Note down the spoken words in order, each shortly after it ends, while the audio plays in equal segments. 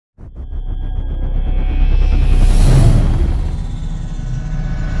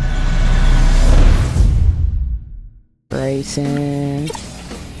racing.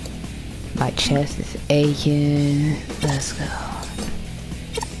 My chest is aching. Let's go.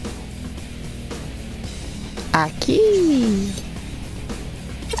 Aki.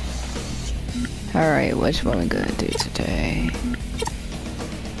 Alright, which one we gonna do today?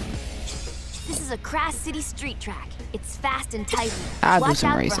 This is a Crash City street track. It's fast and tight. I'll do Watch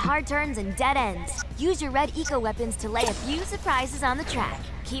some out racing. for hard turns and dead ends. Use your red eco weapons to lay a few surprises on the track.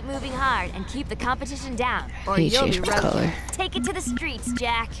 Keep moving hard and keep the competition down, or He you'll be changed my color. roasted. Take it to the streets,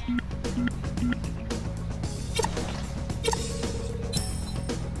 Jak.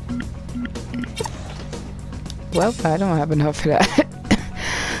 Well, I don't have enough for that.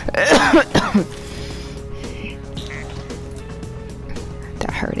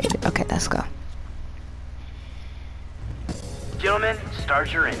 That hurted. Okay, let's go. Gentlemen,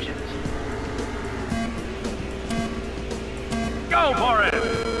 start your engines. Go for it!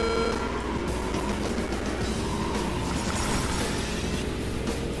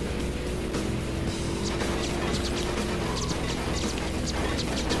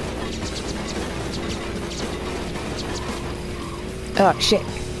 Oh, shit.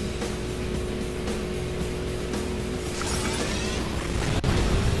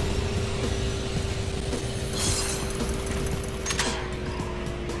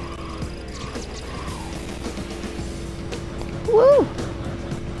 Woo!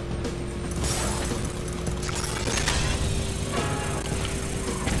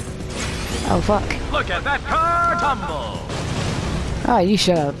 Oh, fuck. Look at that car tumble! Oh, you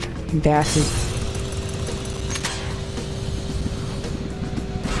shut up, you bastard.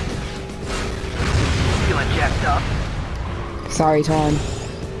 Feeling jacked up? Sorry, Tom.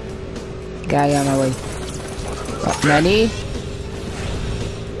 Gotta get out of my way. Oh, ready?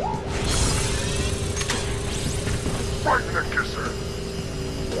 Partner kisser.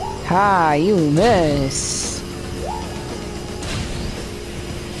 Ha, you miss.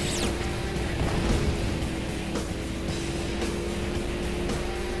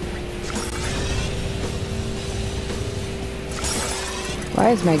 Why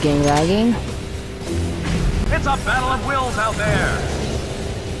is my game lagging? It's a battle of wills out there!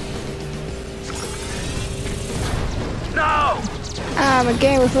 No! Ah, my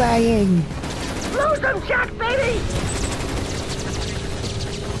game was lagging. Lose them, Jak, baby!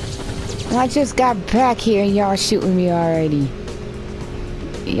 I just got back here and y'all shooting me already.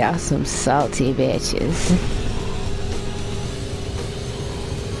 Y'all some salty bitches.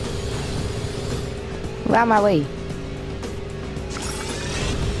 Get out of my way.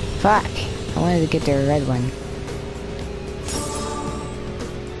 Fuck. I wanted to get the red one.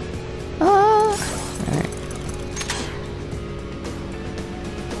 Oh. Alright.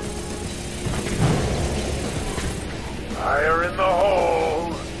 Fire in the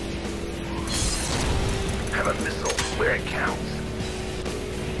hole. Have a missile where it counts.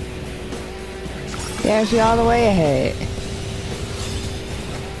 Damn, she all the way ahead.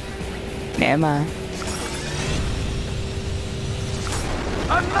 Never mind.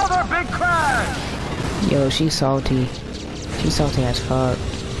 Another big crash! Yo, she's salty. She's salty as fuck.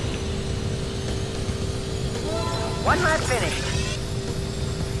 One lap finished.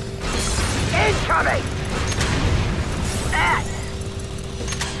 Incoming! Ah!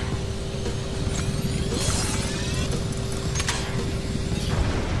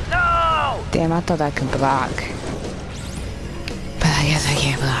 No! Damn, I thought I could block. But I guess I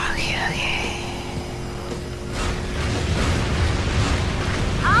can't block. Okay.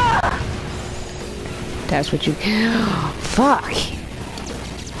 That's what you... Fuck!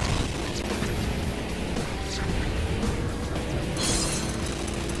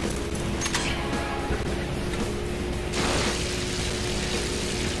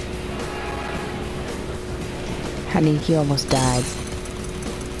 Honey, you almost died.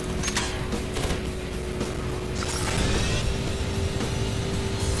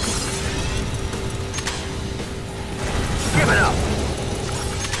 Give it up!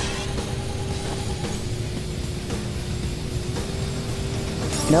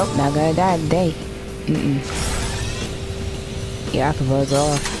 Nope, not gonna die today. Yeah, I can buzz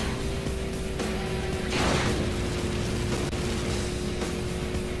off.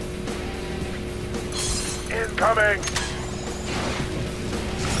 Incoming.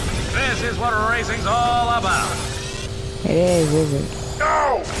 This is what racing's all about. It is it?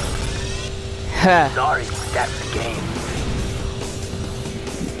 No. Huh. Sorry, that's the game.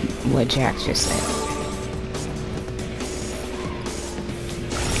 What Jak just said.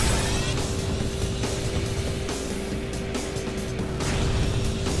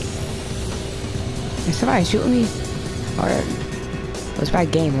 Is somebody shooting me? Or was my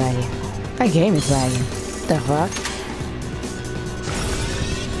game lagging? My game is lagging. What the fuck?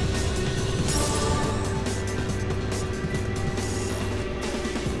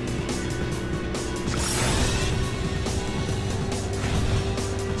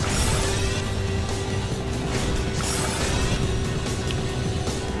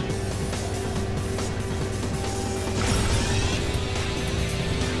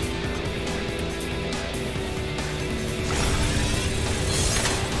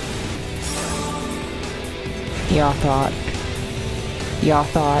 Y'all thought. Y'all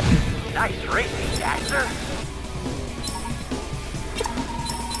thought. Nice racing, Jaxer.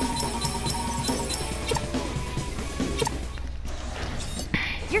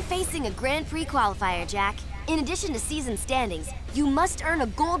 You're facing a Grand Prix qualifier, Jak. In addition to season standings, you must earn a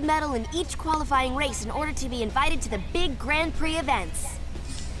gold medal in each qualifying race in order to be invited to the big Grand Prix events.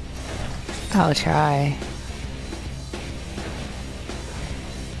 I'll try.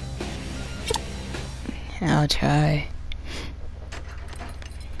 I'll try.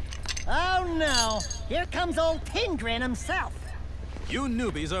 Oh no! Here comes old Pingrin himself! You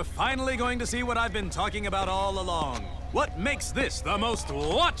newbies are finally going to see what I've been talking about all along. What makes this the most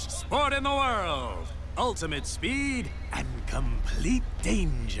watched sport in the world? Ultimate speed and complete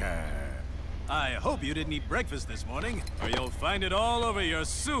danger. I hope you didn't eat breakfast this morning, or you'll find it all over your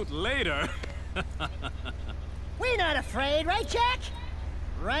suit later. We're not afraid, right, Jak?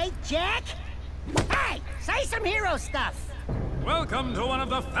 Right, Jak? Hey! Say some hero stuff! Welcome to one of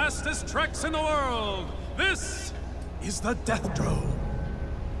the fastest tracks in the world. This is the Death Drome.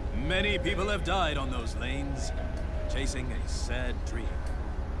 Many people have died on those lanes, chasing a sad dream.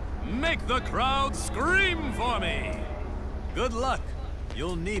 Make the crowd scream for me! Good luck.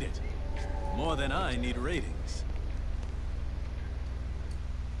 You'll need it. More than I need ratings.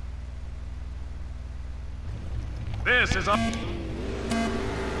 This is a...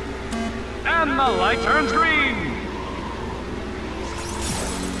 And the light turns green!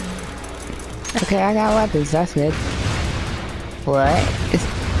 Okay, I got weapons, that's good. What?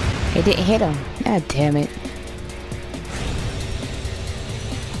 It didn't hit him. God damn it.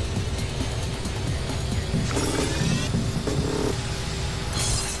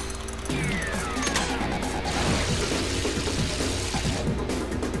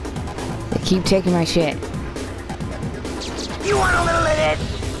 They keep taking my shit. You want a little of it?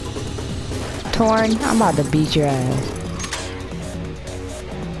 Torn, I'm about to beat your ass.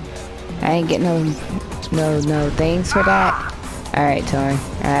 I ain't getting no things for that. Alright, Torn.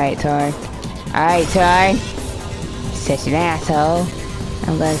 Alright, Torn. Alright, Torn. Such an asshole.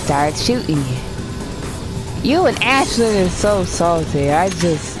 I'm gonna start shooting you. You and Ashlyn is so salty. I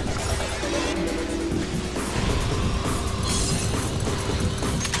just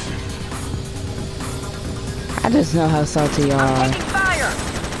know how salty y'all are. Taking fire!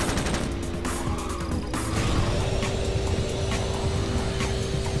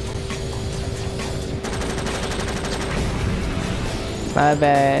 My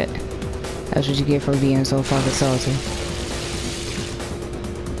bad. That's what you get for being so fucking salty.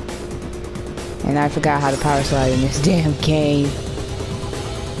 And I forgot how to power slide in this damn game.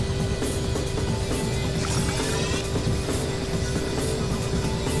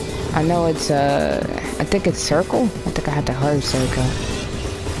 I know it's I think it's circle. I think I had to hard circle.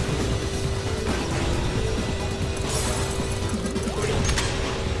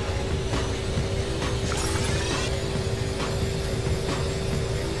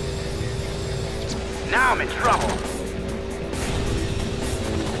 Now I'm in trouble.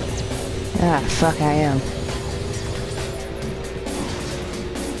 Ah, fuck, I am.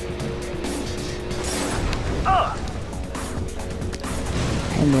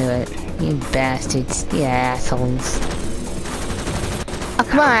 I knew it. You bastards. You assholes. Oh,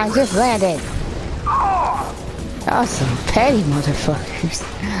 come on, I just landed. Y'all some petty motherfuckers.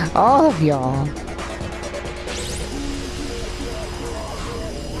 All of y'all.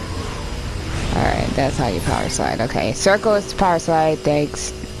 Alright, that's how you power slide. Okay, circle is the power slide,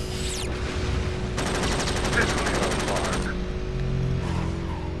 thanks.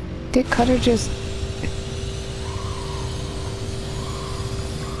 Did Cutter just...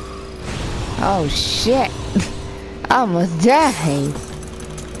 Oh shit! I almost died!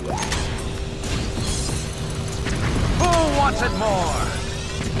 Who wants it more?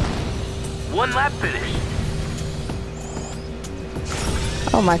 One lap finish.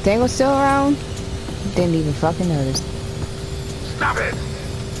 Oh, my thing was still around? Didn't even fucking notice. Stop it!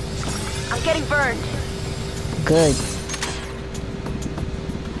 I'm getting burned. Good.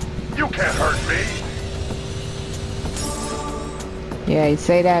 You can't hurt me! Yeah, you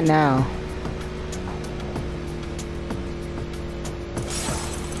say that now.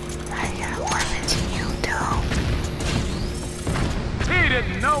 I got weapons and you don't. He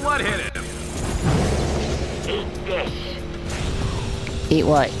didn't know what hit him. Eat this. Eat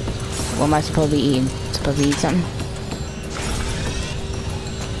what? What am I supposed to be eating? Supposed to eat something?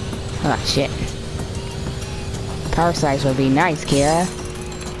 Oh shit. Power slides would be nice, Kira.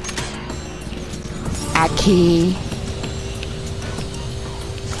 Aki.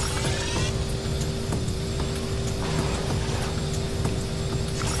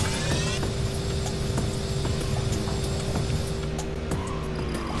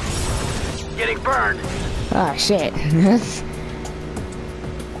 burned. Oh shit.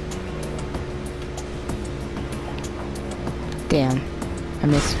 Damn. I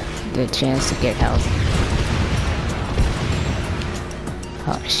missed the chance to get health.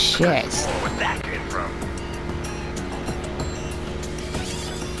 Oh shit. Where that came from?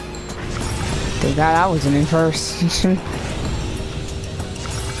 Thank God I wasn't in first.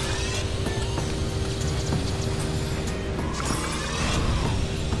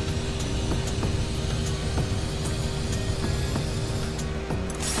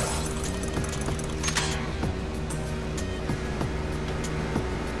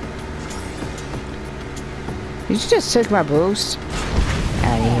 You just took my boost.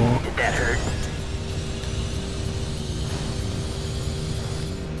 Out of here. Did that hurt?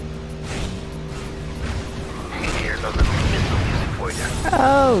 Here's a little missile music for you.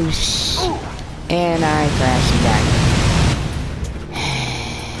 Oh and I crashed and died.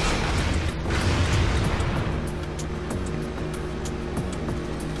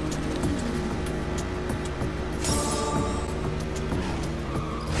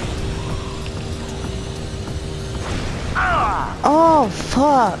 Oh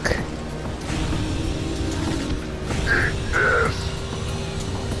fuck.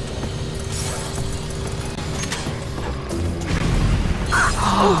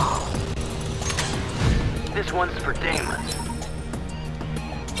 This one's for Deimos.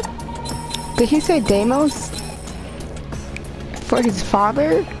 Did he say Deimos? For his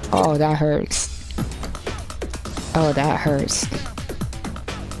father? Oh, that hurts. Oh, that hurts.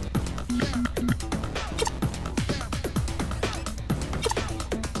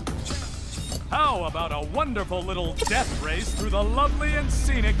 How about a wonderful little death race through the lovely and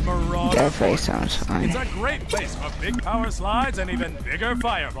scenic Marauder? Death race sounds fun. It's a great place for big power slides and even bigger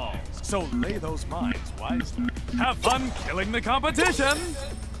fireballs. So lay those mines wisely. Have fun killing the competition!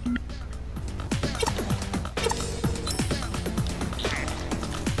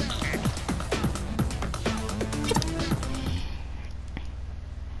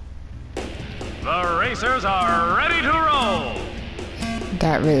 The racers are ready to roll!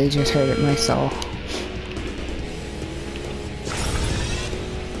 That really just hurted my soul.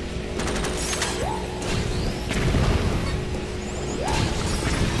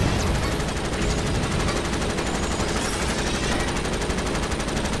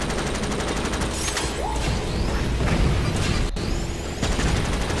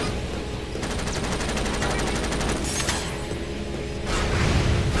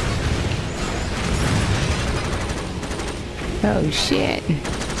 Oh shit.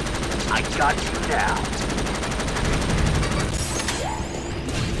 I got you now.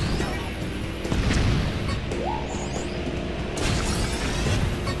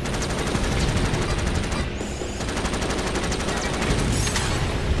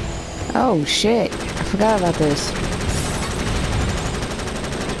 Oh shit. I forgot about this.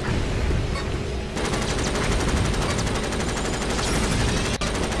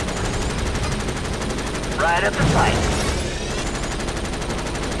 Right up the pipe.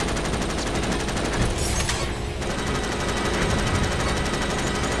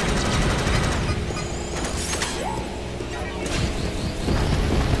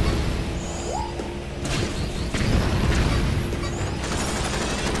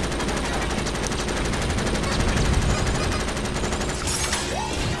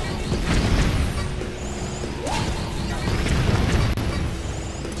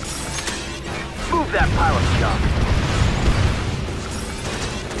 Move that pile of junk.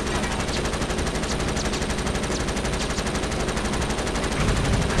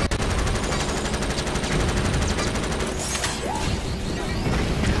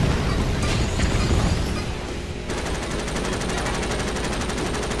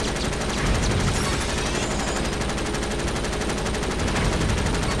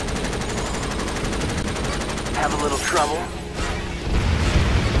 Have a little trouble?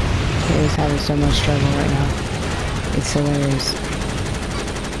 He's having so much trouble right now. It's hilarious.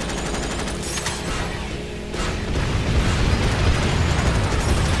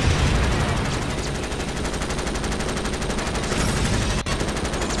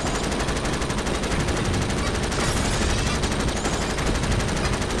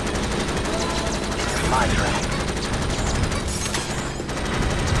 My track.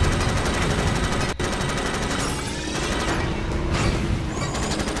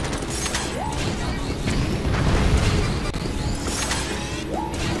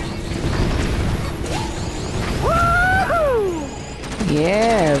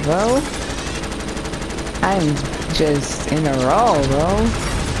 Yeah, bro. I'm just in a roll, bro.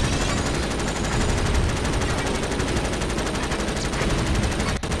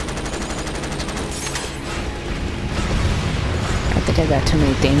 I got too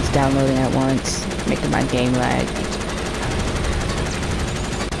many things downloading at once, making my game lag.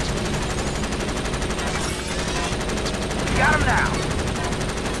 Got him now.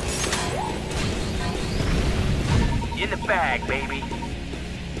 In the bag, baby.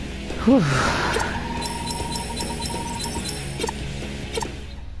 Whew.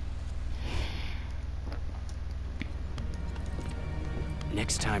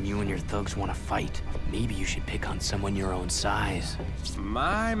 Next time you and your thugs want to fight, maybe you should pick on someone your own size.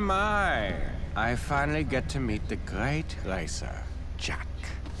 My. I finally get to meet the great racer, Jak.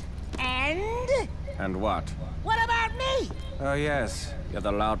 And? And what? What about me? Oh yes, you're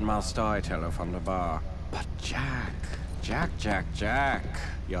the loudmouth storyteller from the bar. But Jak,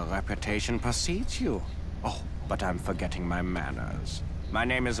 your reputation precedes you. Oh, but I'm forgetting my manners. My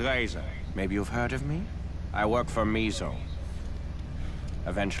name is Razor. Maybe you've heard of me? I work for Mizo.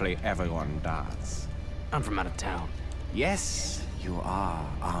 Eventually everyone does. I'm from out of town. Yes, you are,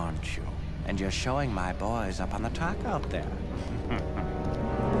 aren't you? And you're showing my boys up on the track out there.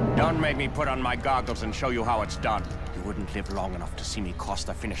 Don't make me put on my goggles and show you how it's done. You wouldn't live long enough to see me cross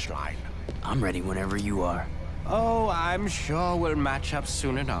the finish line. I'm ready whenever you are. Oh, I'm sure we'll match up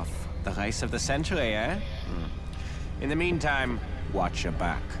soon enough. The race of the century, eh? In the meantime, watch your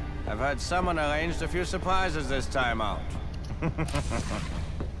back. I've heard someone arranged a few surprises this time out.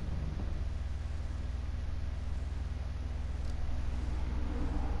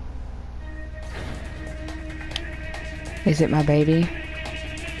 Is it my baby?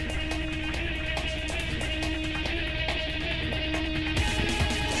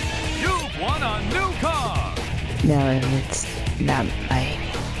 You've won a new car! No, it's not my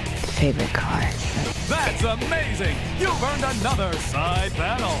favorite car. That's amazing! You've earned another side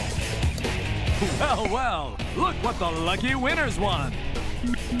panel! Well, look what the lucky winners won!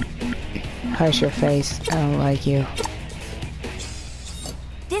 Hush your face. I don't like you.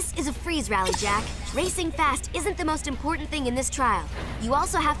 This is a freeze rally, Jak. Racing fast isn't the most important thing in this trial. You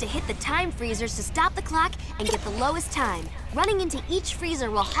also have to hit the time freezers to stop the clock and get the lowest time. Running into each freezer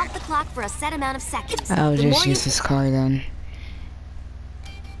will halt the clock for a set amount of seconds. I'll The just more you- use this car then.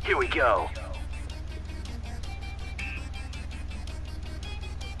 Here we go.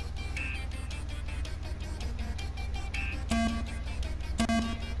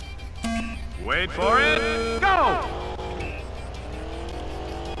 Wait for it, go!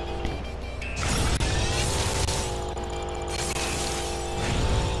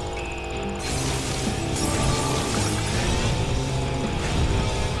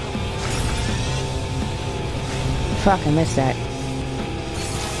 Fuck, I missed that.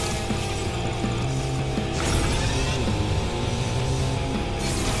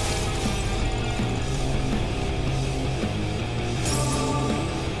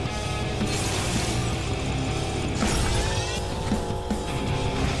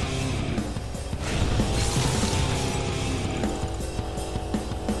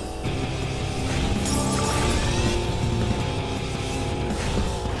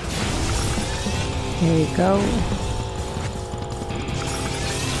 Here we go.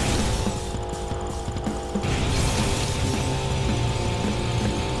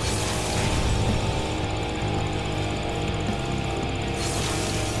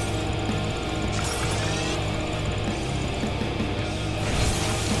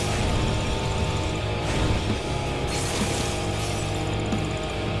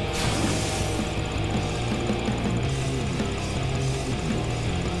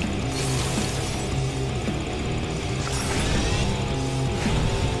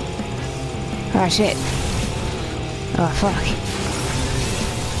 Oh shit. Oh fuck.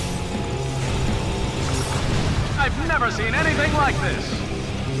 I've never seen anything like this!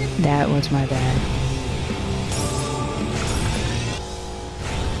 That was my bad.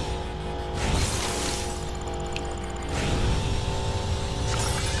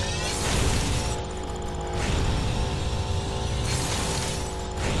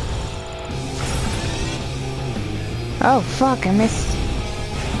 Oh fuck, I missed.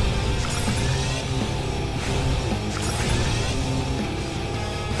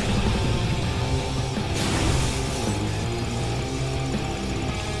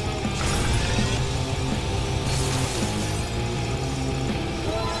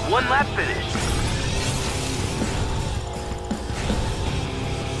 One lap finish.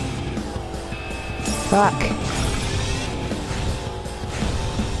 Fuck.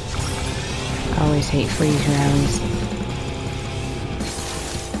 I always hate freeze rounds.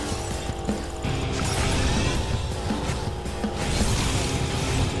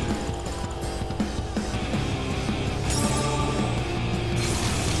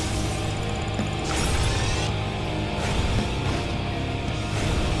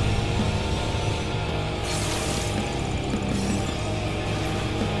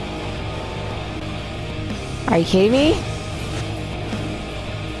 Are you kidding me?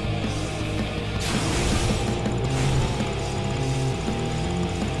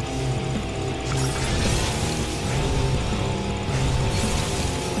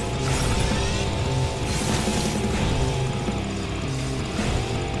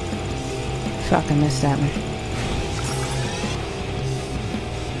 Fuck, I missed that one.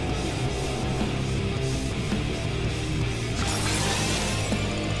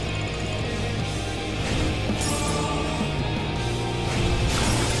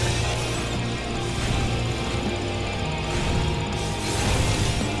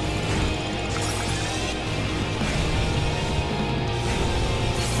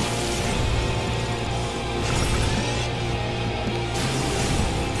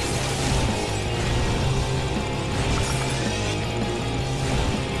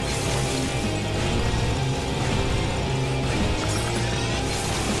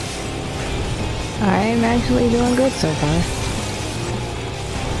 I'm actually doing good so far.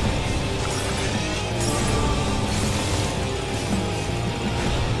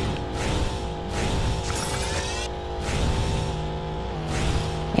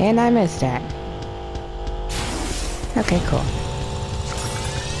 And I missed that. Okay, cool.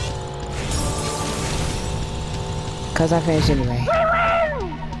 Cause I finished anyway.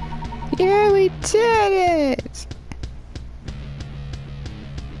 Yeah, we did it!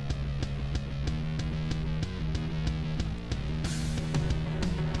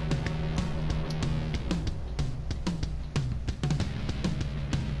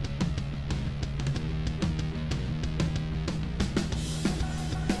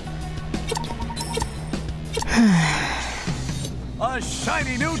 A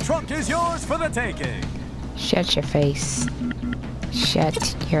shiny new trunk is yours for the taking. Shut your face.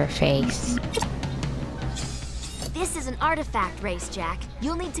 Shut your face. This is an artifact race, Jak.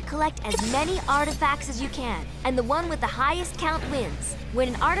 You'll need to collect as many artifacts as you can, and the one with the highest count wins. When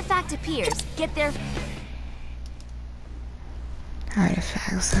an artifact appears, get there.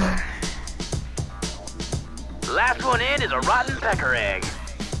 Artifacts. Last one in is a rotten pecker egg.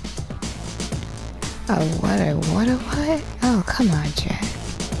 Oh, what? Oh, come on, Jak.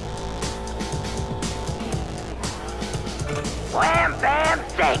 Wham, bam,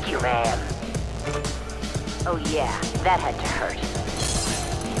 thank you, ma'am. Oh yeah, that had to hurt.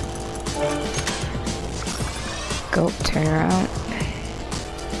 Go, turn around.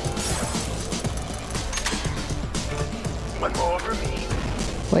 One more for me.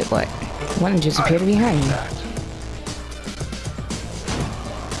 Wait, what? One just appeared behind me.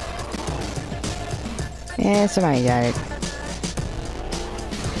 Yeah, somebody got it.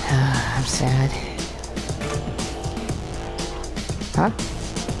 I'm sad. Huh?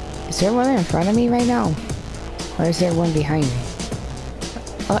 Is there one in front of me right now? Or is there one behind me?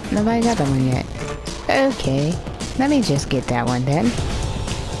 Oh, nobody got that one yet. Okay. Let me just get that one then.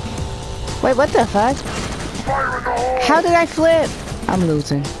 Wait, what the fuck? Fire in the hole! How did I flip? I'm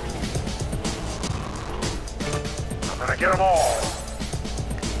losing. I'm gonna get them all.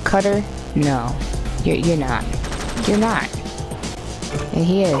 Cutter? No. You're not. You're not. And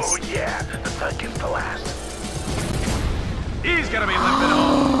he is. Oh yeah, the thug gets the last. He's gonna be limping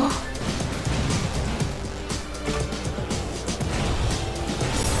home.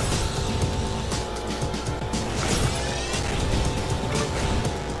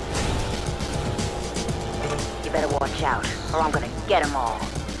 You better watch out, or I'm gonna get them all.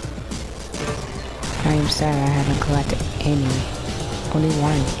 I am sad I haven't collected any. Only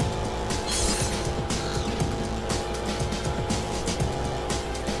one.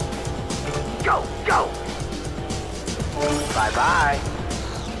 Go, go! Bye-bye.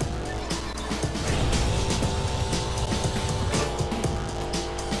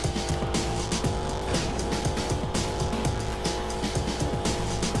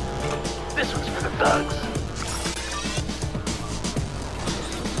 This one's for the thugs.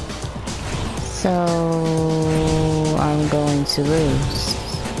 So I'm going to lose.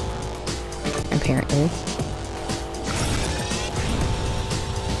 Apparently.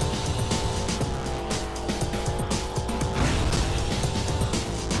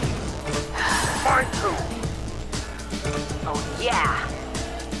 Mine too. Oh yeah.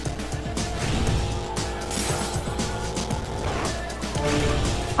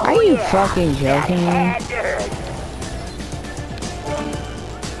 Are you fucking joking me? Had to hurt.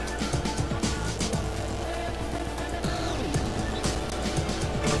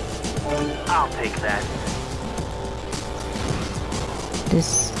 I'll take that.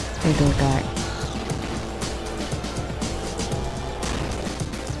 This little guy.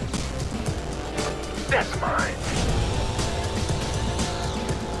 That's mine.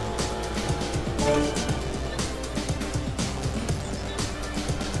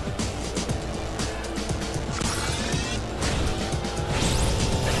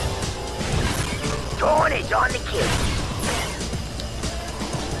 one is on the kill.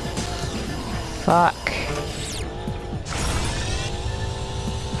 Fuck.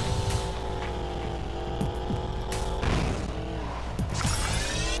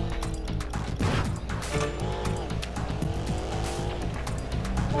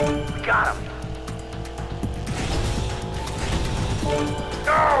 Got him.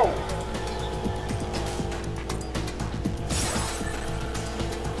 Go!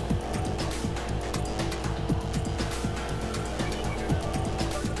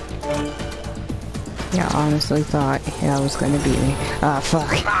 Yeah, I honestly thought y'all was gonna beat me. Ah, fuck.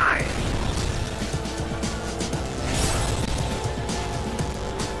 Fine.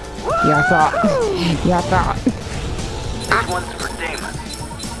 Y'all thought. Y'all thought. This one's for Damon.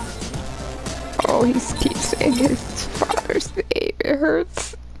 Oh, he keeps saying his father's name. It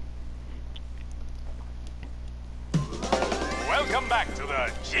hurts. Welcome back to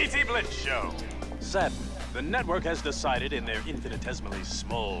the GT Blitz Show. Sadly, the network has decided in their infinitesimally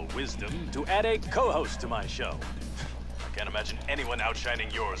small wisdom to add a co-host to my show. I can't imagine anyone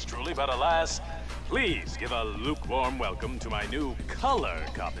outshining yours truly, but alas, please give a lukewarm welcome to my new color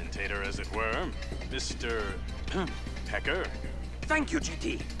commentator, as it were, Mr. Pecker. Thank you,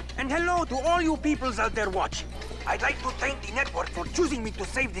 GT. And hello to all you peoples out there watching. I'd like to thank the network for choosing me to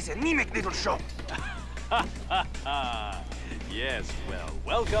save this anemic little show. Yes, well,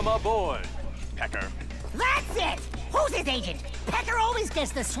 welcome aboard, Pecker. That's it! Who's his agent? Pecker always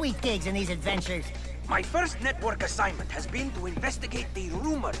gets the sweet gigs in these adventures. My first network assignment has been to investigate the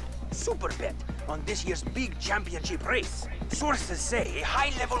rumored super bet on this year's big championship race. Sources say a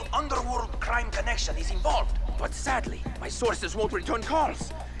high-level underworld crime connection is involved. But sadly, my sources won't return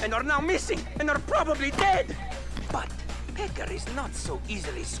calls, and are now missing, and are probably dead. But Pecker is not so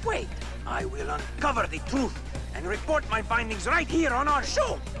easily swayed. I will uncover the truth and report my findings right here on our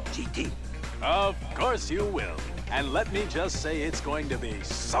show, GT. Of course you will. And let me just say it's going to be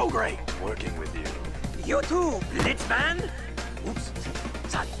so great working with you. You too, Blitzman. Oops,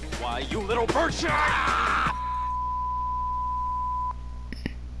 sorry. Why, you little bird shot!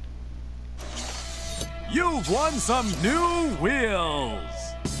 You've won some new wheels!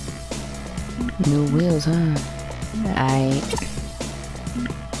 New wheels, huh?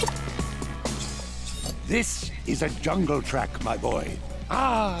 This is a jungle track, my boy.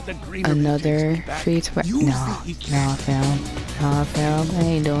 Ah, the greenery. Another free to play. No, I failed. No, I failed. I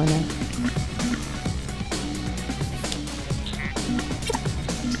ain't doing it.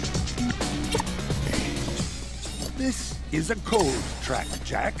 This is a cold track,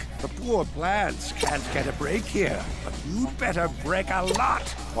 Jak. The poor plants can't get a break here. But you'd better break a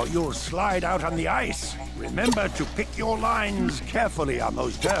lot, or you'll slide out on the ice. Remember to pick your lines carefully on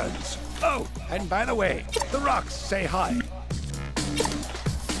those turns. Oh, and by the way, the rocks say hi.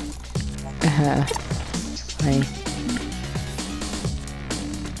 Hi.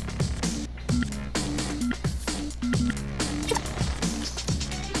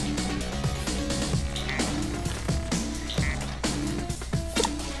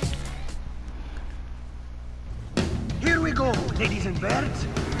 Here we go, ladies and birds.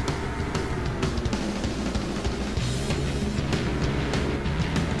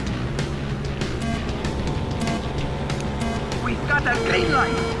 We've got a green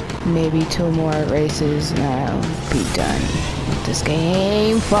light. Maybe 2 more races and I'll be done with this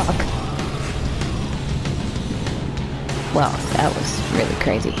game. Fuck. Well, that was really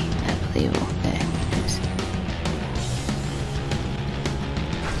crazy. Unbelievable.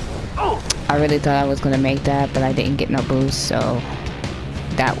 I really thought I was gonna make that, but I didn't get no boost, so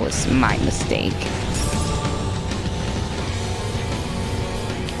that was my mistake.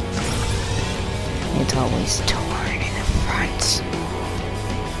 It's always torn in the front.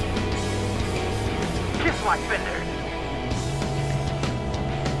 Kiss my fender.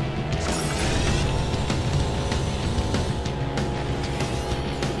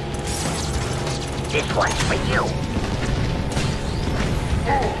 This one's for you.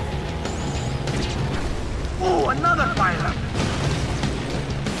 Oh, another pilot.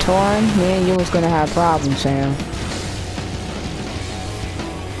 Torn, me and you was gonna have problems, Sam.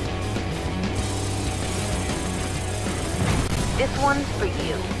 This one's for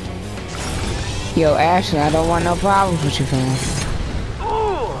you. Yo, Ashley, I don't want no problems with you, fam.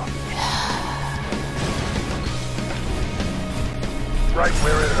 Right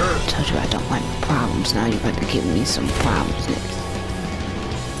where it hurts. Told you I don't want no problems. Now you about to give me some problems next.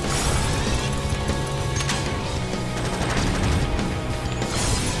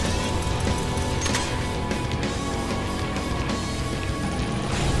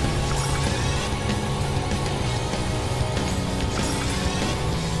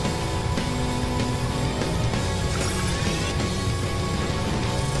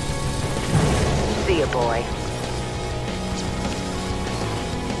 boy.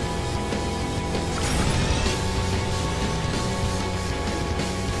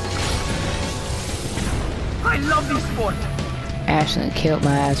 I love this sport. Ashley killed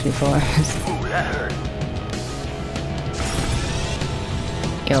my ass before. Ooh, that hurt.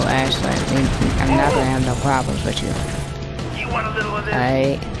 Yo, Ashley, I'm not gonna have no problems with you. You want a little of this?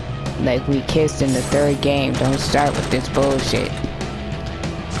 Alright? Like we kissed in the 3rd game. Don't start with this bullshit.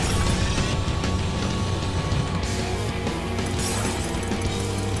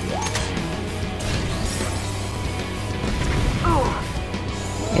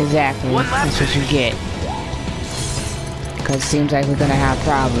 Exactly. That's what you get. Because it seems like we're gonna have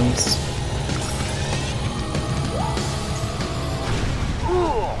problems.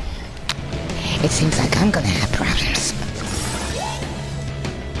 It seems like I'm gonna have problems.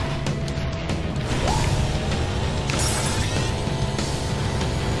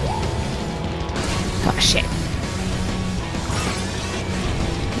 Oh shit.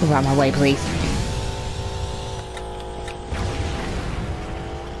 Move out my way, please.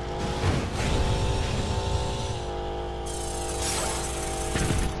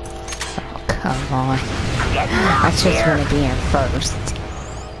 Oh, come on. I just want to be in first.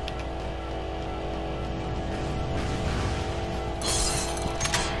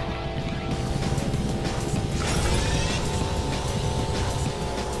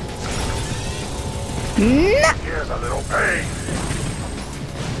 No! Here's a little pain.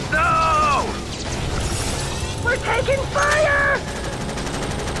 No! We're taking fire!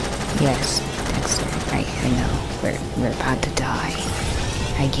 Yes, Dexter, I know. We're about to die.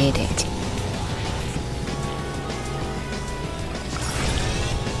 I get it.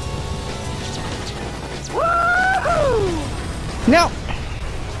 Woohoo! No!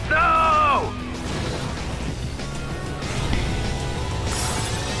 No!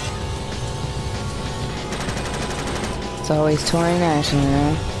 It's always Tori and Ashley, you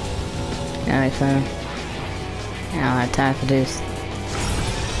know? Alright, fine. I don't have time for this.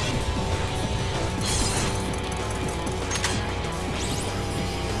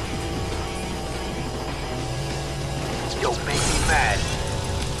 You'll make me mad.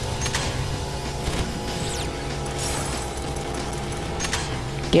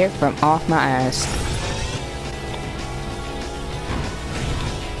 Get from off my ass.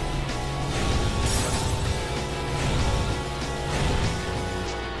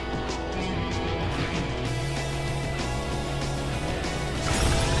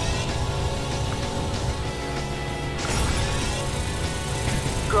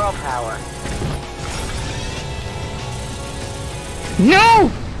 Girl power.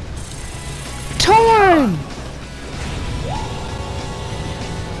 No! Torn!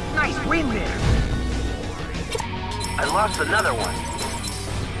 Nice win there. I lost another one.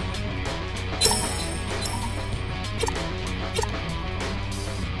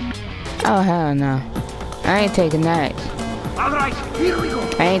 Oh, hell no. I ain't taking that. Alright, here we go.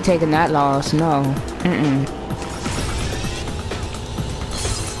 I ain't taking that loss, no.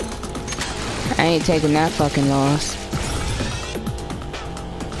 I ain't taking that fucking loss.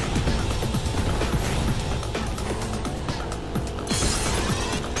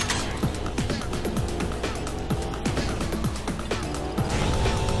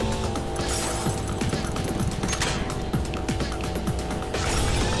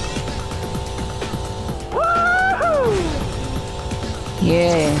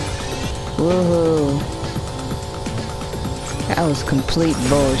 Yeah. Woohoo. That was complete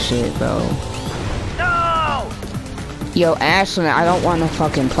bullshit, bro. No! Yo, Ashley, I don't want no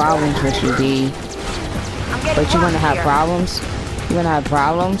fucking problems with you, D. But you wanna have problems? You wanna have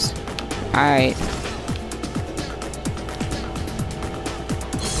problems? Alright.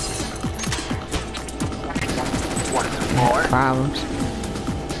 Want some more? Problems.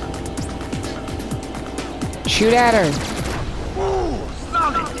 Shoot at her. Ooh,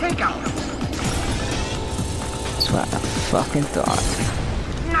 solid takeout. That's what I fucking thought.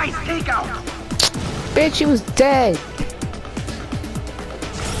 Nice takeout. Bitch, she was dead.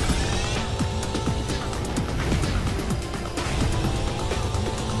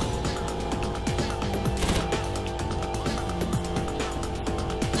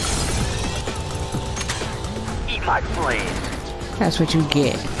 Eat my flame. That's what you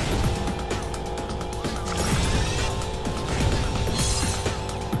get.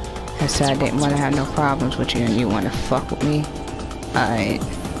 I said I didn't want to have no problems with you and you want to fuck with me. Alright.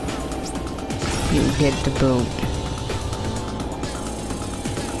 You get the boot.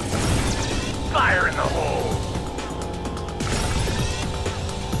 Fire in the hole.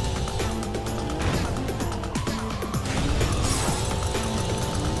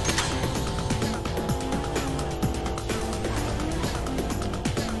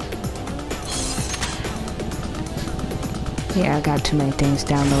 Yeah, I got too many things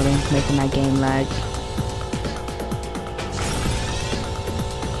downloading, making my game lag.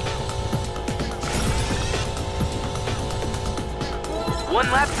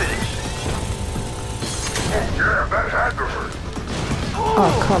 One lap finish. Yeah, that's accurate.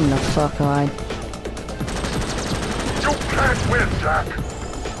 Oh, come the fuck on. You can't win, Jack.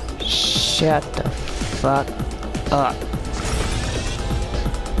 Shut the fuck up.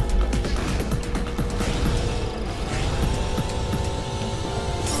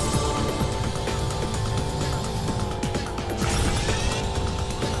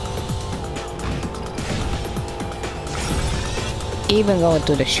 Even going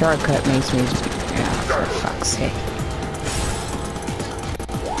through the shortcut makes me, for fuck's sake.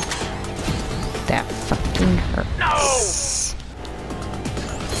 That fucking hurts.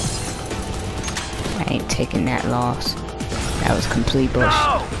 I ain't taking that loss. That was complete bullshit.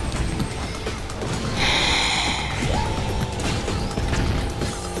 No!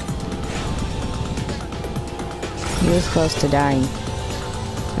 You was close to dying.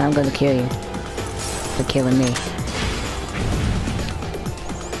 I'm gonna kill you for killing me.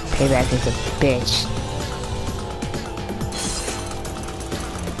 Payback is a bitch.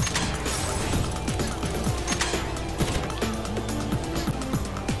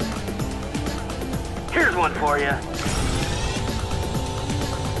 Here's one for you.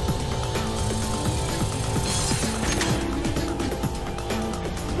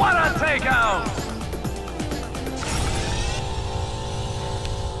 What a takeout!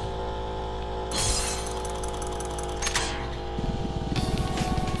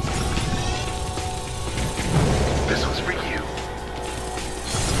 This was for you.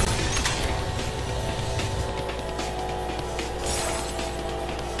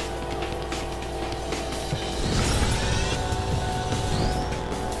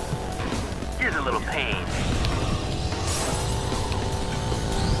 Here's a little pain.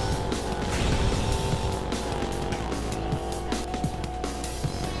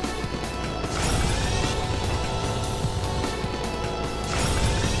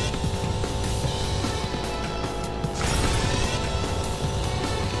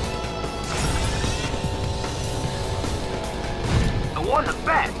 I won the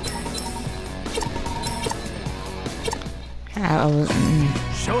bet.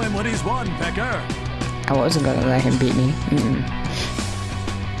 Show him what he's won, Becker. I wasn't gonna let him beat me.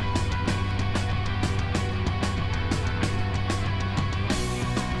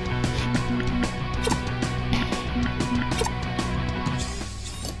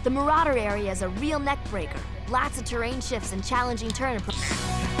 The Marauder area is a real neck breaker. Lots of terrain shifts and challenging turn.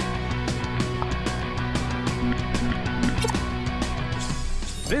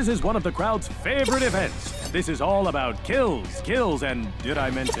 This is one of the crowd's favorite events. This is all about kills, and did I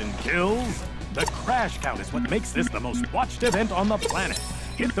mention kills? The crash count is what makes this the most watched event on the planet.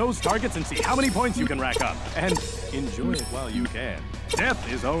 Hit those targets and see how many points you can rack up, and enjoy it while you can. Death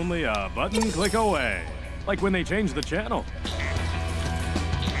is only a button click away. Like when they changed the channel.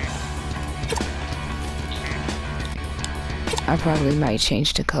 I probably might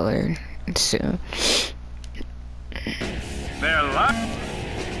change the color soon. They're live.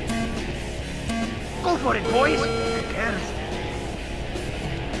 Go for it, boys. Who cares?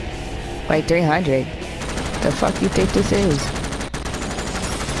 Like 300. The fuck you think this is?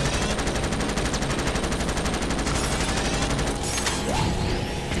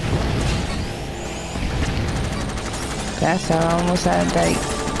 That's how I almost had like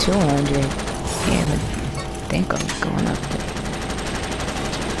 200. Yeah, but I think I'm going up to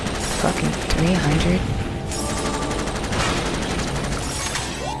fucking 300.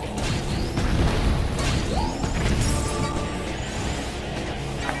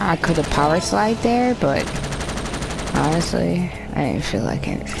 I could have power slide there, but honestly, I didn't feel like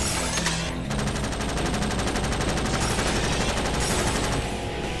it.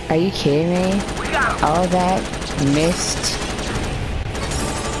 Are you kidding me? All that missed.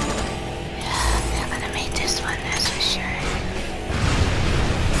 I'm not gonna make this one, that's for sure.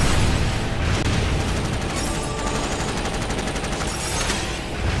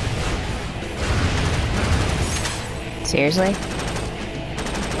 Seriously?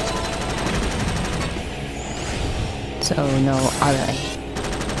 So no other.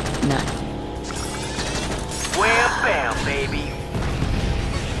 None. Wham bam, baby.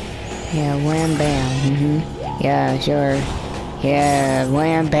 Yeah, wham bam. Yeah, sure. Yeah,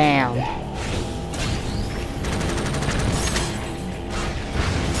 wham bam.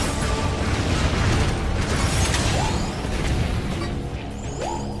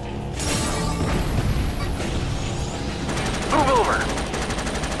 Move over.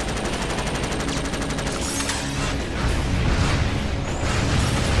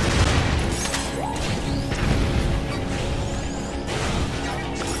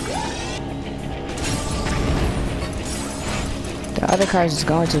 car's just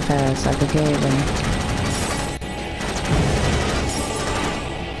going too fast, like a cave.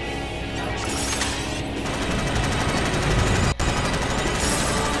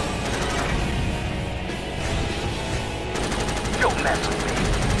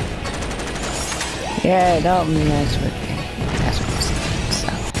 Yeah, don't mess with me. That's what I'm saying. So.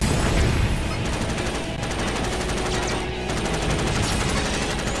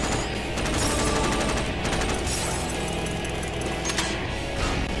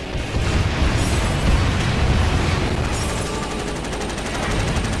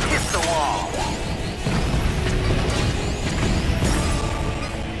 Hit the wall.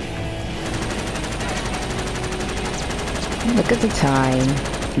 Look at the time.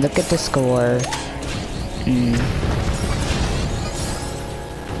 Look at the score.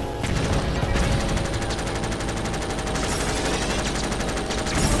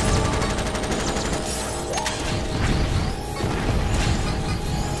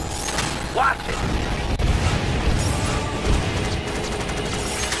 Watch it.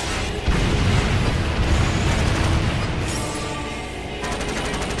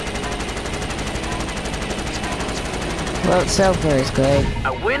 Well, silver is good. I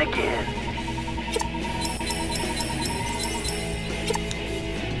win again.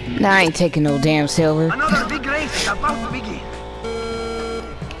 Nah, I ain't taking no damn silver. Another big race is about to begin.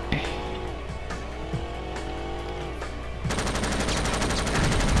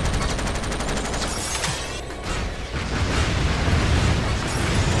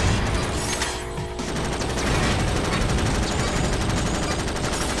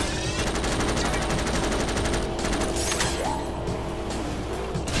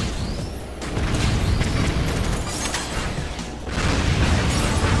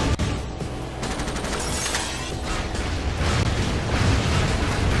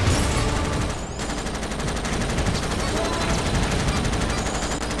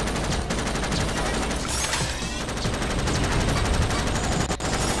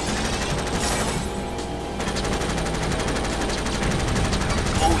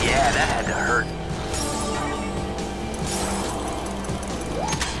 Yeah, that had to hurt.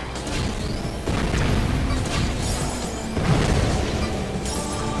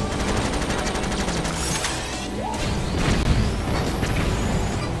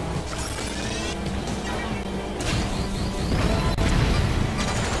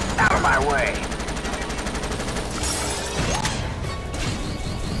 Out of my way.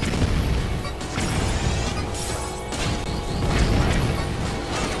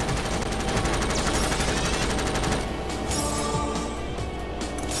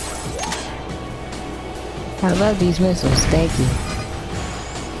 I love these missiles, thank you.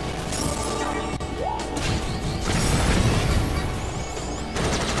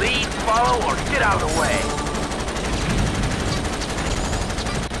 Lead, follow, or get out of the way.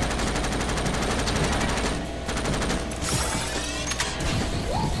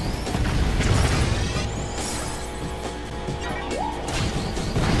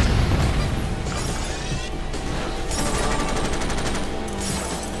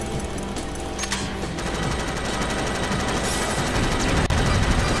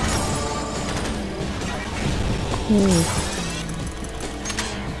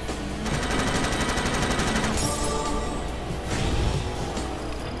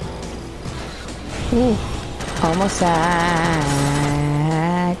 Ooh, almost died.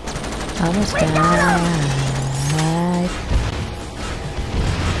 Almost died.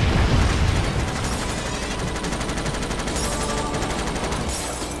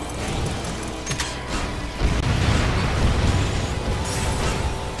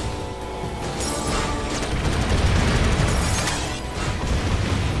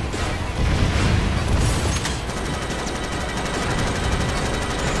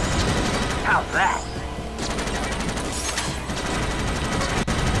 How's that?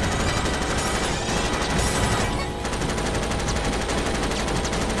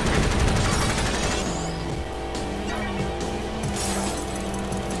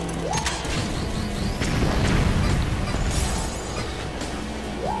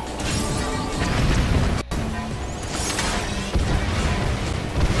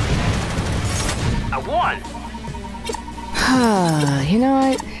 I won! You know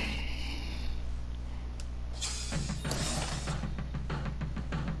what?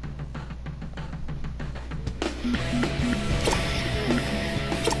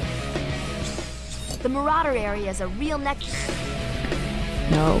 The Marauder area is a real neck.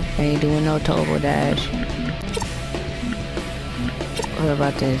 Nope, ain't doing no turbo dash. What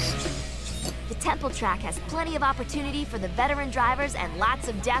about this? The Temple track has plenty of opportunity for the veteran drivers and lots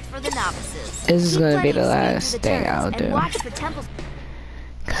of death for the novices. This is Keep gonna be letting the speed last through the thing turns I'll and do. watch for Temple.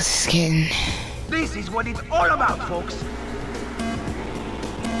 'Cause it's getting... This is what it's all about, folks.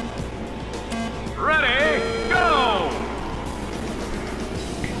 Ready, go!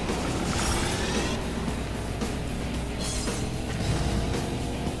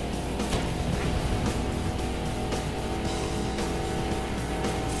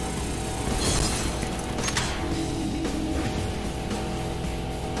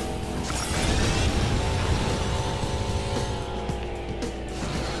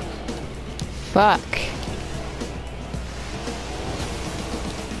 Fuck.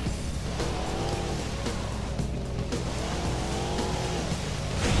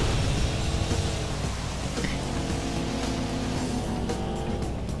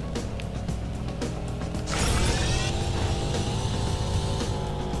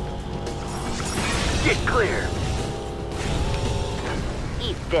 Get clear.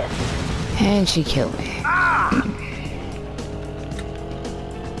 Eat this. And she killed me.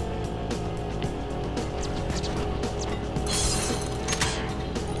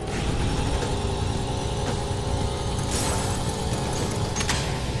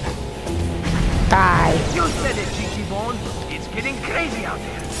 Die. You said it, Cheeky Bone. It's getting crazy out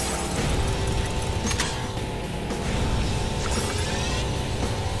there.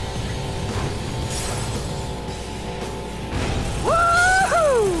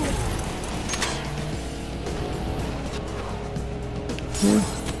 Woohoo!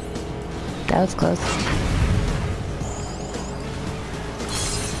 That was close.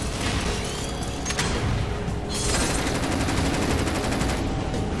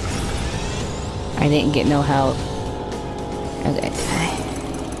 I didn't get no help. Okay.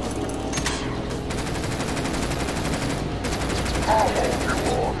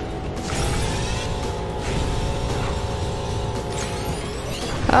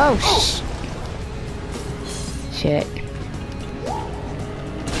 Oh, shit.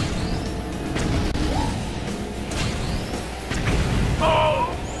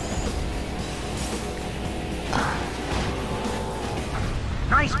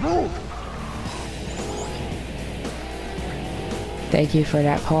 Nice move. Thank you for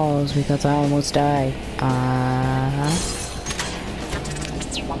that pause because I almost died.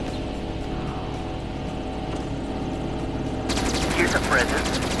 Here's a present.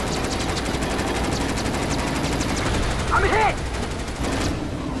 I'm hit.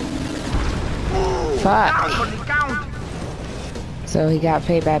 Fuck. Down for the count. So he got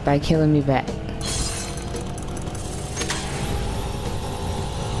payback by killing me back.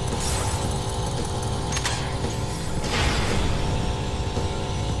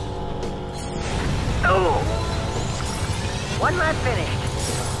 One lap finished.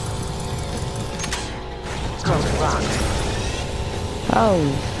 Close rock. Oh,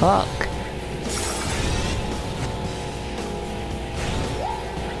 fuck.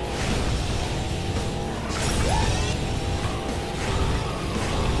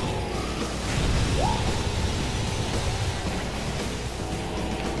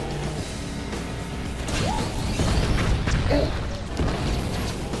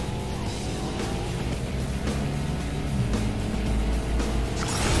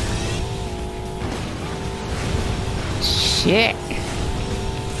 Shit.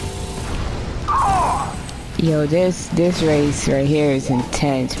 Yo, this race right here is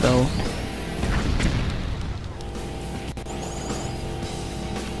intense, bro.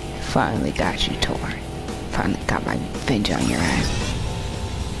 Finally got you, Tor. Finally got my revenge on your ass.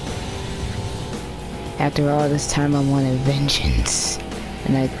 After all this time, I wanted vengeance,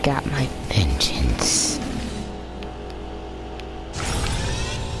 and I got my vengeance.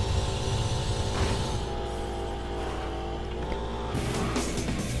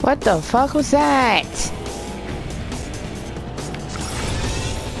 What the fuck was that?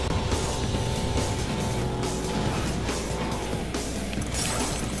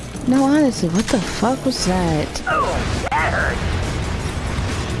 No, honestly, what the fuck was that? Oh, that hurt.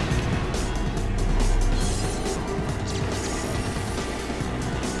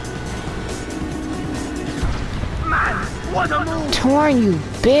 Man, what a move. Torn, you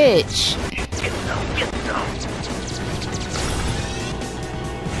bitch. Get some, get some.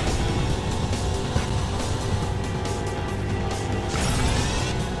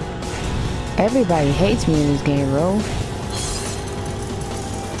 Everybody hates me in this game, bro.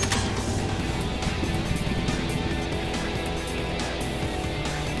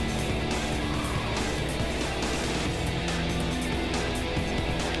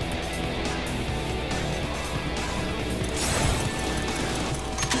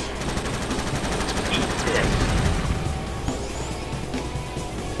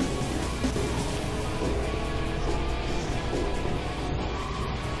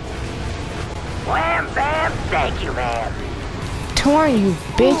 corner, you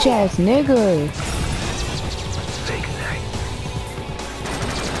bitch ass nigga. Fake night.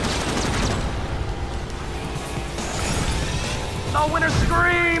 The winner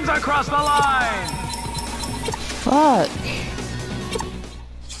screams across the line. Fuck.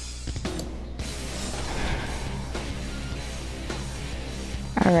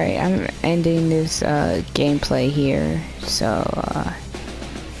 Alright, I'm ending this gameplay here. So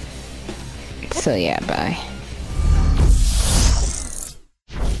yeah, bye.